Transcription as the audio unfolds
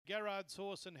Garrard's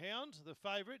Horse and Hound, the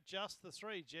favourite, just the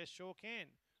 3, Just Sure Can.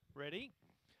 Ready?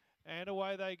 And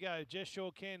away they go. Just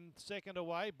Sure Can, second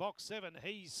away. Box 7,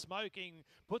 He's Smoking.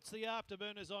 Puts the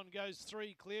afterburners on, goes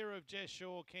 3 clear of Just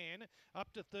Sure Can.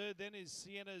 Up to third then is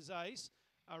Sienna's Ace.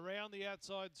 Around the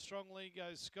outside strongly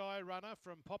goes Sky Runner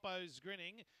from Popo's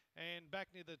Grinning. And back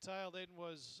near the tail then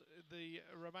was the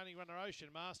remaining runner, Ocean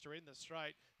Master, in the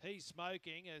straight. He's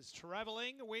Smoking as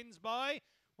Travelling wins by,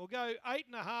 we'll go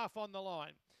 8.5 on the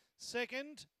line.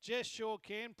 Second, Just Sure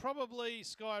Can, probably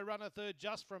Sky Runner third,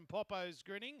 just from Popo's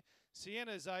Grinning.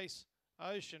 Sienna's Ace,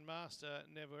 Ocean Master,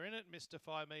 never in it.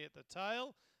 Mystify Me at the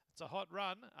tail. It's a hot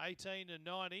run, 18 and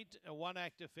 90, a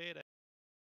one-act affair to